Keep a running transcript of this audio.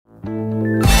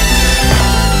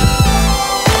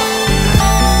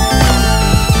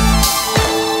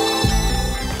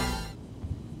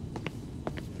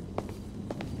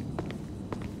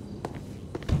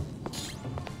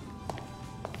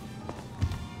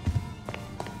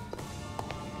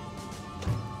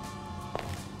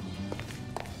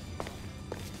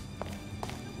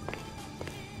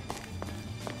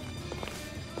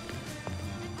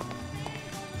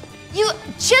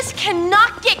just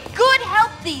cannot get good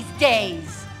help these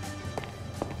days.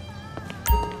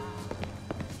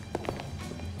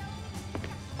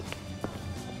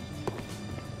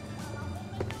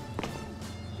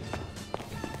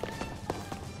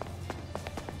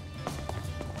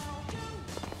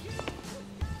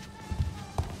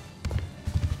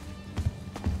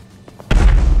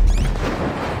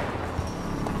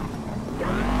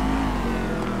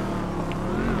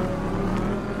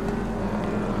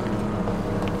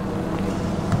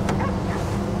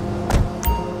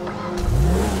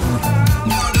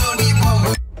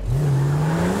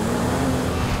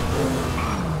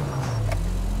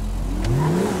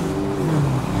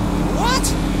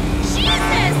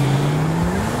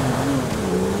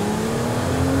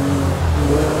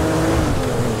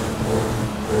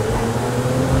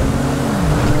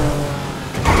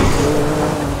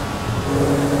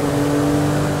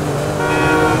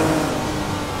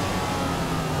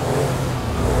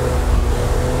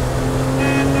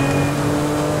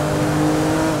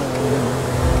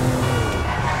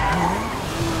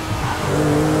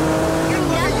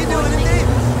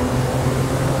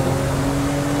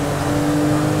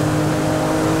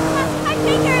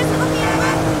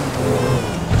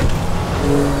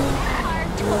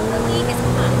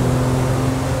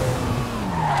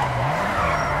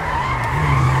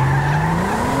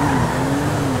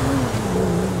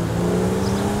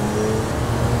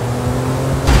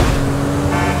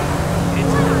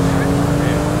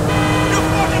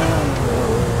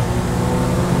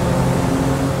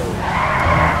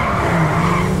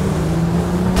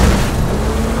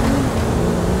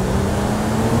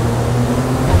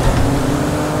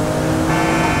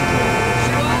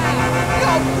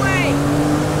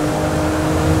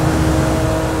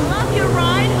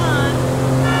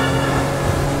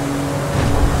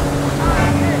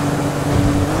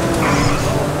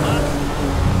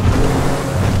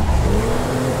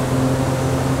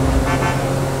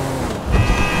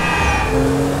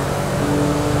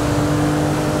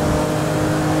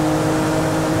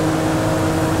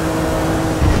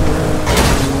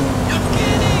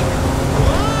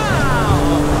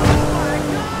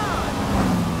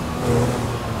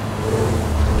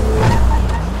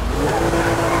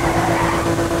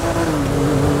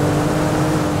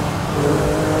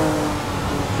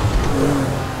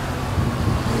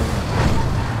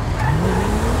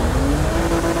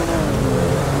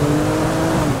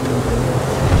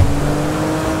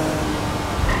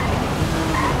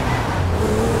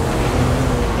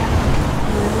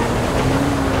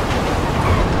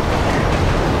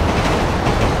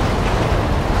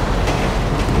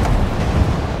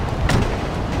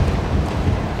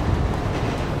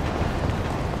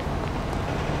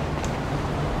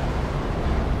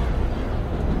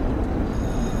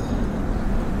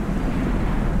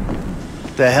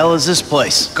 The hell is this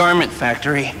place? Garment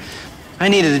factory. I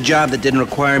needed a job that didn't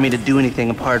require me to do anything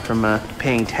apart from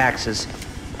paying taxes.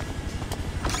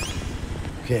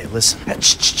 Okay, listen.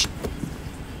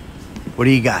 What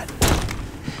do you got?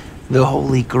 The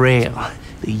Holy Grail.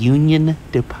 The Union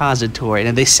Depository.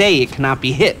 And they say it cannot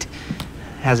be hit.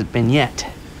 Hasn't been yet.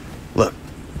 Look,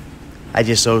 I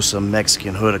just owe some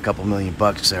Mexican hood a couple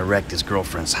 $1,000,000 because I wrecked his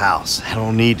girlfriend's house. I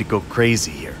don't need to go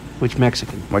crazy here. Which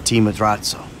Mexican? Martin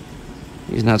Madrazo.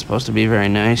 He's not supposed to be very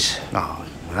nice. Oh,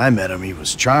 when I met him, he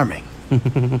was charming. So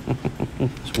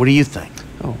what do you think?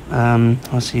 Oh,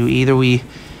 let's see. Either we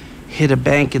hit a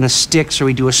bank in the sticks or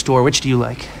we do a store. Which do you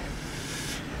like?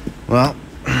 Well,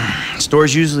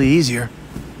 store's usually easier.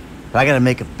 But I gotta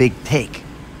make a big take.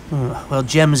 Well,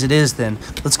 gems it is then.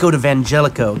 Let's go to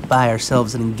Vangelico, buy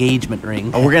ourselves an engagement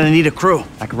ring. Oh, we're gonna need a crew.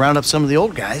 I can round up some of the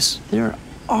old guys. There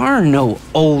are no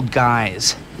old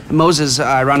guys. Moses,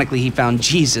 ironically, he found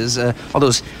Jesus. All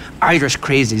those Irish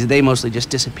crazies, they mostly just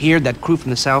disappeared. That crew from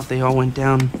the south, they all went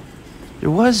down. There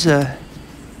was an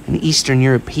Eastern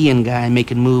European guy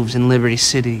making moves in Liberty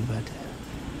City,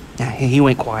 but he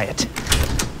went quiet.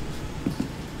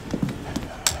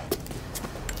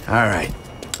 All right.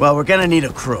 Well, we're gonna need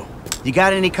a crew. You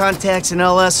got any contacts in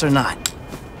LS or not?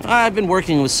 I've been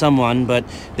working with someone, but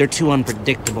they're too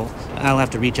unpredictable. I'll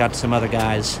have to reach out to some other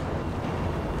guys.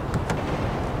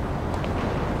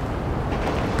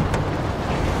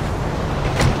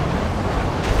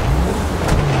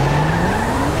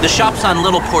 The shop's on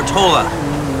Little Portola.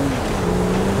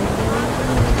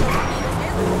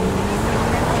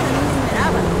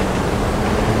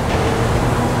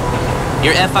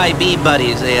 Your FIB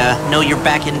buddies, they know you're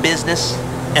back in business?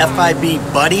 FIB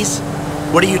buddies?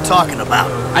 What are you talking about?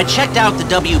 I checked out the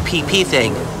WPP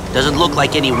thing. Doesn't look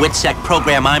like any WITSEC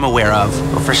program I'm aware of.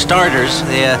 Well, for starters,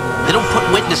 they don't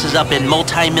put witnesses up in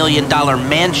multi-million-dollar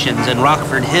mansions in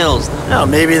Rockford Hills. No,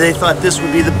 maybe they thought this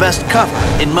would be the best cover.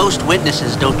 And most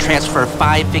witnesses don't transfer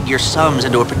five-figure sums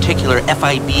into a particular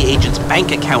FIB agent's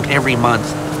bank account every month.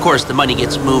 Of course, the money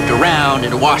gets moved around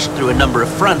and washed through a number of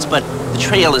fronts, but the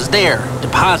trail is there.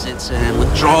 Deposits and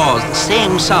withdrawals, the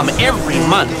same sum every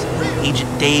month.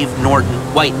 Agent Dave Norton,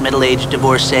 white, middle-aged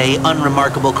divorcee,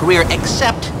 unremarkable career,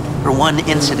 except for one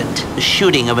incident, the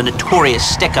shooting of a notorious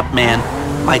stick-up man,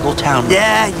 Michael Townley.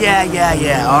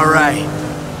 Yeah, all right.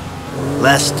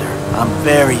 Lester, I'm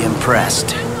very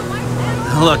impressed.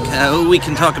 Look, we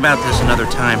can talk about this another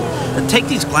time. Take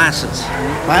these glasses.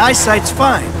 My eyesight's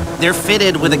fine. They're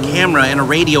fitted with a camera and a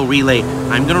radio relay.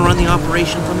 I'm gonna run the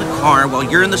operation from the car while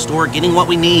you're in the store getting what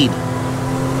we need.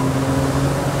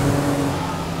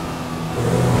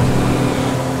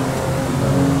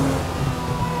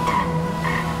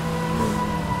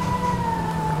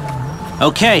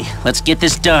 Okay, let's get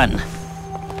this done.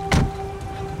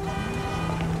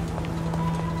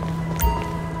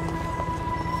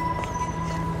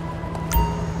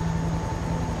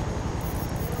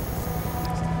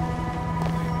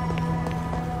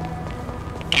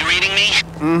 You reading me?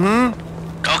 Mm-hmm.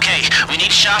 Okay, we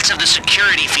need shots of the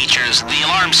security features, the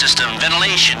alarm system,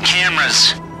 ventilation,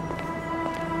 cameras.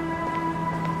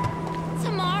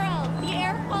 Tomorrow, the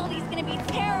air quality's gonna be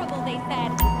terrible, they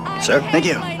said. Sir, thank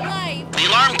you. The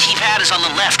alarm keypad is on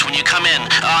the left when you come in,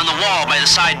 on the wall by the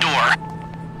side door.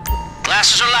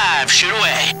 Glasses are live, shoot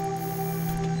away.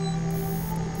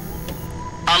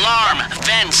 Alarm,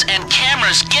 vents, and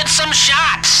cameras, get some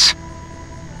shots!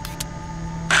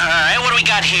 Alright, what do we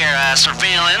got here?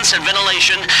 Surveillance and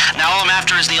ventilation. Now all I'm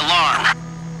after is the alarm.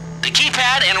 The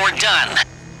keypad, and we're done.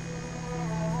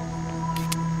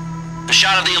 The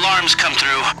shot of the alarms come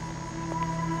through.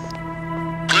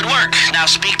 Good work. Now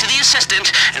speak to the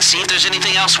assistant and see if there's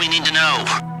anything else we need to know.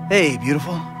 Hey,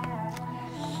 beautiful.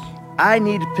 I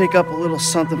need to pick up a little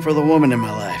something for the woman in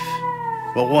my life.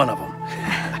 Well, one of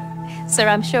them. Sir,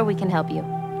 I'm sure we can help you.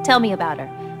 Tell me about her.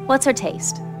 What's her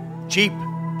taste? Cheap,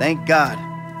 thank God.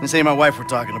 This ain't my wife we're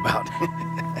talking about.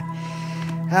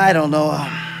 I don't know.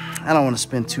 I don't want to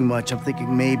spend too much. I'm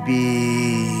thinking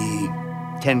maybe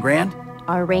 10 grand?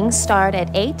 Our rings start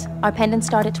at 8, our pendants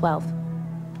start at 12.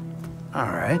 All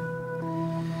right.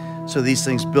 So these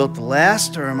things built to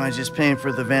last, or am I just paying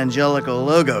for the Evangelical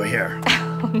logo here?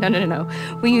 No.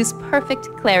 We use perfect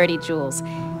clarity jewels.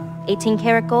 18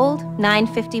 karat gold,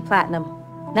 950 platinum.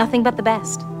 Nothing but the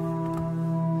best.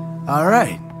 All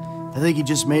right. I think you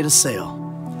just made a sale.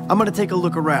 I'm gonna take a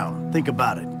look around, think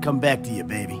about it, come back to you,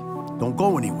 baby. Don't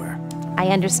go anywhere. I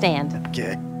understand.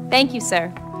 Okay. Thank you, sir.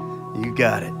 You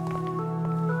got it.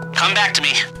 Come back to me.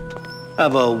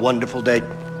 Have a wonderful day.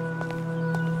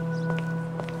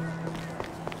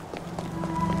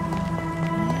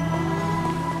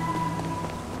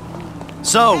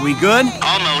 So, we good?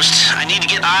 Almost. I need to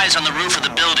get eyes on the roof of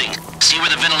the building. See where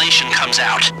the ventilation comes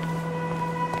out.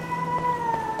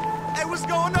 Hey, what's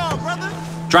going on, brother?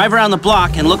 Drive around the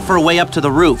block and look for a way up to the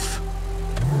roof.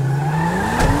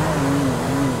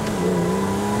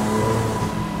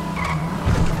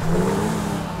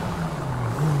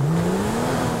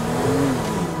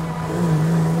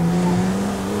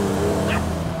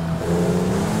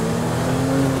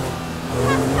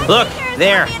 Look,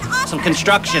 there. Some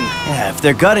construction. Yeah, if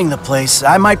they're gutting the place,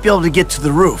 I might be able to get to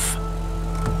the roof.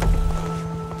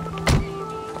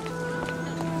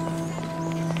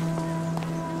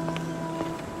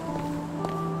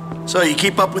 So, you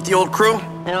keep up with the old crew?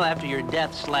 Well, after your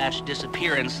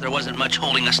death/disappearance, there wasn't much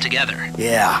holding us together.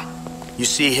 Yeah. You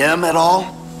see him at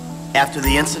all? After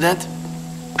the incident?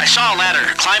 I saw a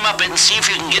ladder. Climb up it and see if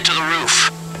you can get to the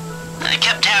roof. I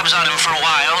kept tabs on him for a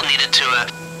while. Needed to,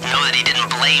 know that he didn't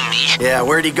blame me. Yeah,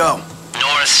 where'd he go?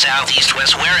 North, south, east,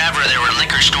 west, wherever there were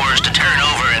liquor stores to turn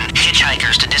over and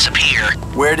hitchhikers to disappear.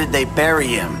 Where did they bury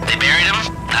him? They buried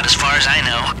him? Not as far as I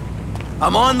know.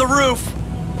 I'm on the roof.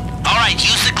 All right,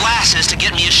 use the glasses to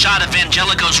get me a shot of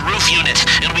Angelico's roof unit.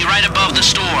 It'll be right above the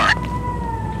store.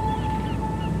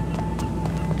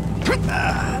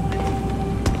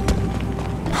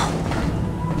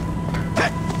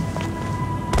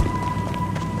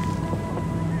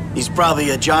 He's probably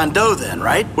a John Doe then,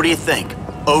 right? What do you think?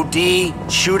 OD,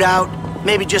 shootout,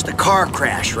 maybe just a car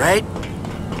crash, right?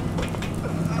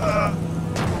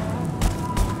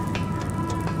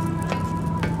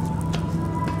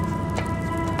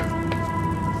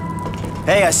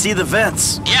 Hey, I see the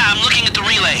vents. Yeah, I'm looking at the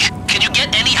relay. Can you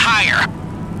get any higher?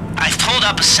 I've pulled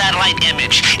up a satellite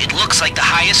image. It looks like the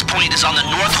highest point is on the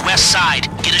northwest side.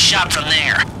 Get a shot from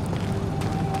there.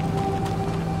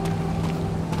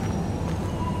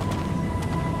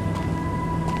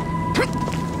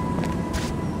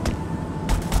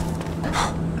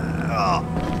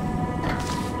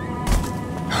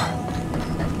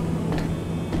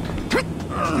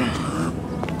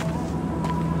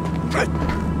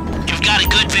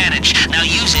 Now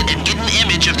use it and get an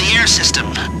image of the air system.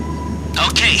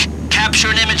 Okay, capture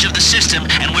an image of the system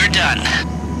and we're done.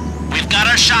 We've got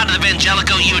our shot of the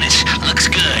Vangelico unit. Looks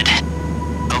good.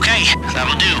 Okay,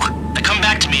 that'll do. Now come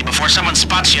back to me before someone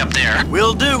spots you up there.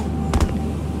 Will do.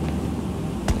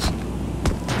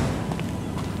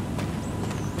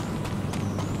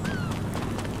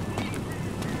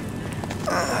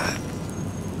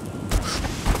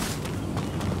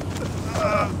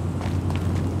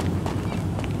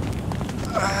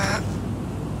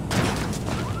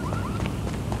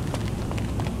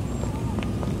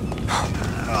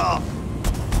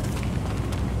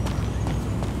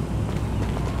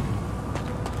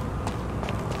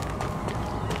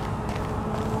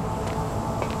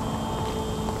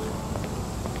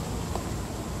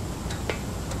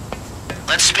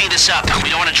 Let's speed this up. We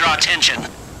don't want to draw attention.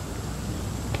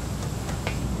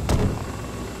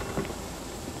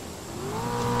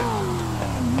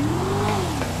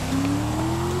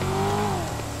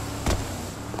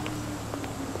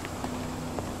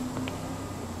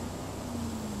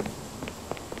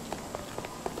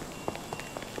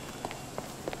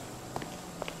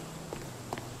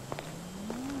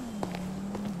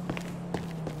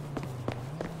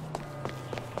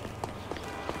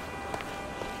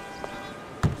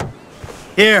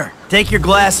 Here, take your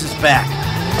glasses back.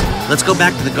 Let's go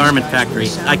back to the garment factory.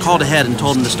 I called ahead and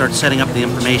told them to start setting up the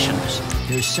information.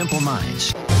 There's simple minds.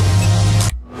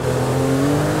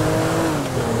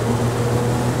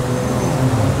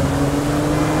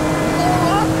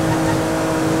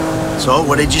 So,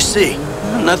 what did you see?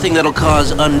 Nothing that'll cause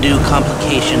undue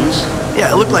complications.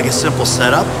 Yeah, it looked like a simple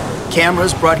setup.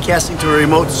 Cameras broadcasting to a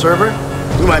remote server.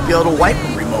 We might be able to wipe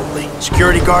them remotely.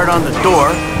 Security guard on the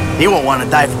door. He won't want to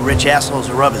die for rich assholes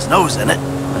who rub his nose in it.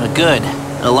 Good.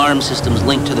 Alarm system's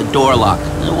linked to the door lock.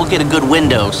 We'll get a good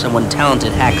window. Someone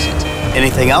talented hacks it.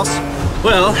 Anything else?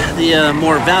 Well, the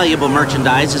more valuable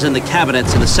merchandise is in the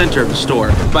cabinets in the center of the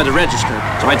store, by the register,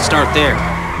 so I'd start there.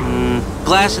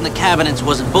 Glass in the cabinets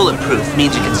wasn't bulletproof,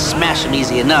 means you can smash them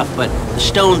easy enough, but the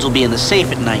stones will be in the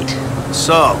safe at night.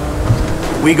 So,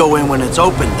 we go in when it's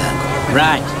open then?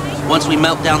 Right. Once we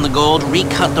melt down the gold,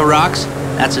 recut the rocks,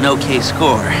 that's an okay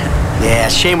score. Yeah,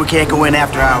 shame we can't go in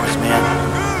after hours,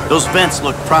 man. Those vents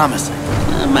look promising.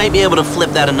 Might be able to flip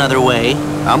that another way.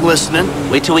 I'm listening.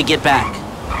 Wait till we get back.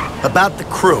 About the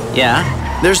crew. Yeah?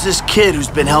 There's this kid who's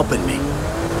been helping me.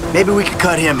 Maybe we could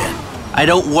cut him in. I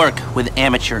don't work with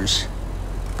amateurs.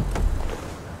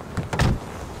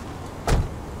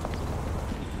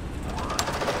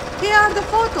 Here are the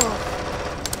photos.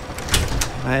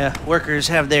 My workers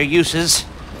have their uses.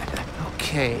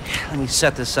 Okay, let me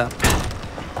set this up.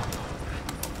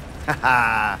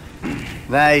 Haha.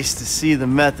 Nice to see the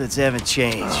methods haven't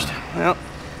changed. Well,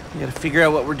 we gotta figure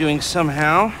out what we're doing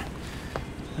somehow.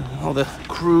 All the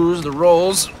crews, the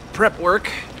rolls, prep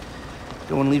work.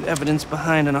 Don't want to leave evidence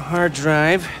behind on a hard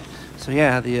drive. So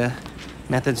yeah, the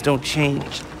methods don't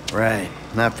change. Right,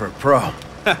 not for a pro.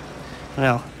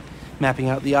 Well, mapping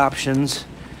out the options,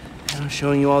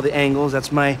 showing you all the angles,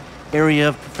 that's my area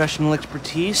of professional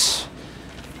expertise.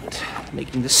 But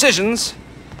making decisions,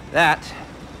 that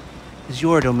is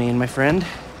your domain, my friend.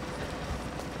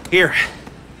 Here.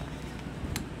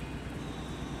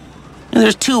 And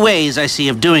there's two ways I see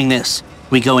of doing this.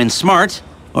 We go in smart,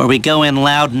 or we go in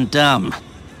loud and dumb.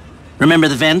 Remember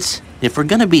the vents? If we're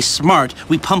gonna be smart,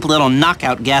 we pump a little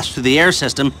knockout gas through the air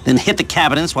system, then hit the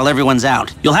cabinets while everyone's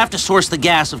out. You'll have to source the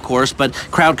gas, of course, but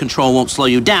crowd control won't slow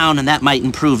you down, and that might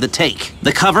improve the take.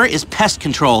 The cover is pest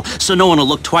control, so no one will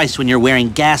look twice when you're wearing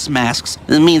gas masks.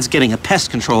 It means getting a pest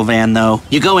control van, though.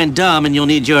 You go in dumb, and you'll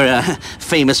need your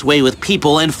famous way with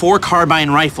people and 4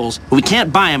 carbine rifles. We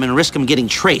can't buy them and risk them getting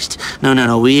traced.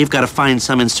 No, we've got to find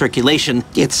some in circulation.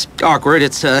 It's awkward,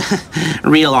 it's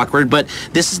real awkward, but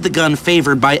this is the gun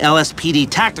favored by LSPD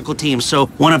tactical teams, so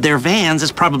one of their vans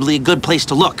is probably a good place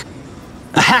to look.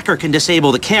 A hacker can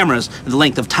disable the cameras. The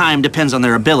length of time depends on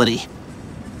their ability.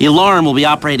 The alarm will be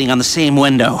operating on the same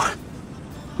window.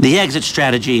 The exit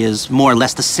strategy is more or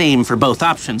less the same for both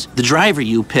options. The driver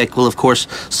you pick will, of course,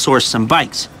 source some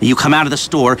bikes. You come out of the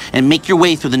store and make your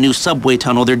way through the new subway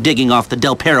tunnel they're digging off the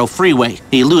Del Perro freeway.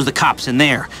 You lose the cops in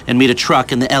there and meet a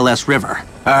truck in the LS River.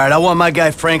 All right, I want my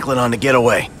guy Franklin on the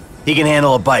getaway. He can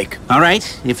handle a bike. All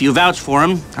right, if you vouch for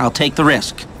him, I'll take the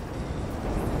risk.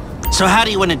 So how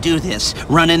do you want to do this?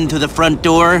 Run into the front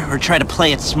door or try to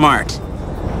play it smart?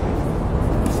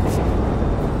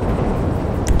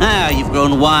 You've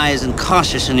grown wise and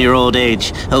cautious in your old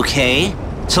age. Okay.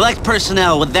 Select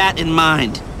personnel with that in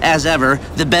mind. As ever,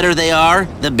 the better they are,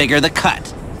 the bigger the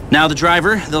cut. Now the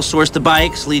driver, they'll source the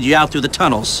bikes, lead you out through the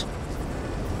tunnels.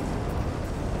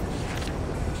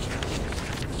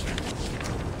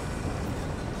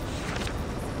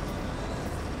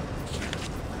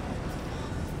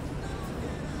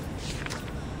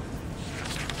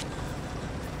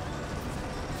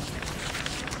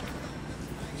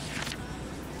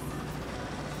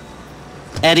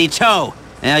 Eddie Toh.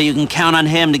 Now you can count on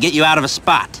him to get you out of a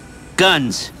spot.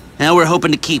 Guns. Now we're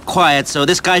hoping to keep quiet, so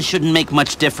this guy shouldn't make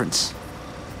much difference.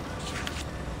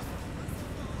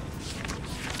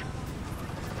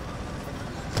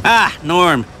 Ah,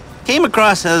 Norm. Came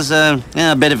across as a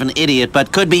bit of an idiot,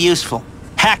 but could be useful.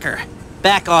 Hacker.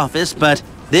 Back office, but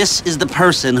this is the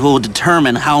person who will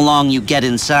determine how long you get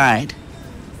inside.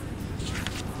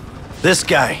 This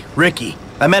guy, Ricky.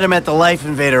 I met him at the Life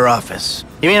Invader office.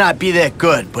 He may not be that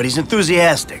good, but he's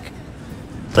enthusiastic.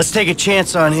 Let's take a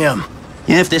chance on him.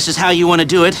 If this is how you want to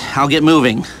do it, I'll get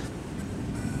moving.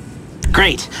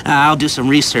 Great. I'll do some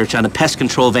research on the pest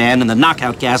control van and the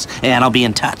knockout gas, and I'll be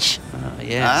in touch.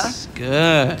 Yes,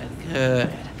 good,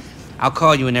 good. I'll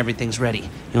call you when everything's ready.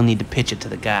 You'll need to pitch it to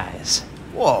the guys.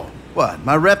 Whoa, what?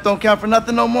 My rep don't count for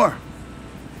nothing no more?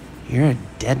 You're a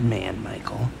dead man,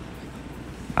 Michael.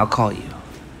 I'll call you.